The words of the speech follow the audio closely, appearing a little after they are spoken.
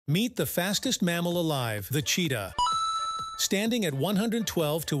Meet the fastest mammal alive, the cheetah. Standing at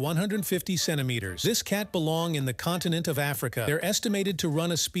 112 to 150 centimeters, this cat belongs in the continent of Africa. They're estimated to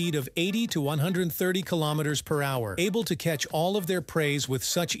run a speed of 80 to 130 kilometers per hour, able to catch all of their prey with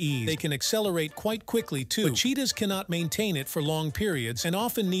such ease. They can accelerate quite quickly too, but cheetahs cannot maintain it for long periods and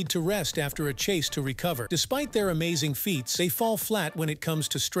often need to rest after a chase to recover. Despite their amazing feats, they fall flat when it comes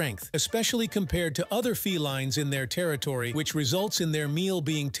to strength, especially compared to other felines in their territory, which results in their meal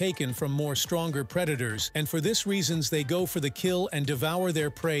being taken from more stronger predators, and for this reasons they go for the kill and devour their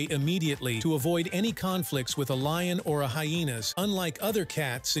prey immediately to avoid any conflicts with a lion or a hyenas. Unlike other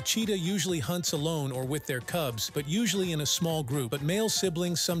cats, the cheetah usually hunts alone or with their cubs, but usually in a small group. But male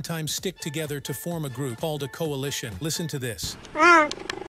siblings sometimes stick together to form a group called a coalition. Listen to this.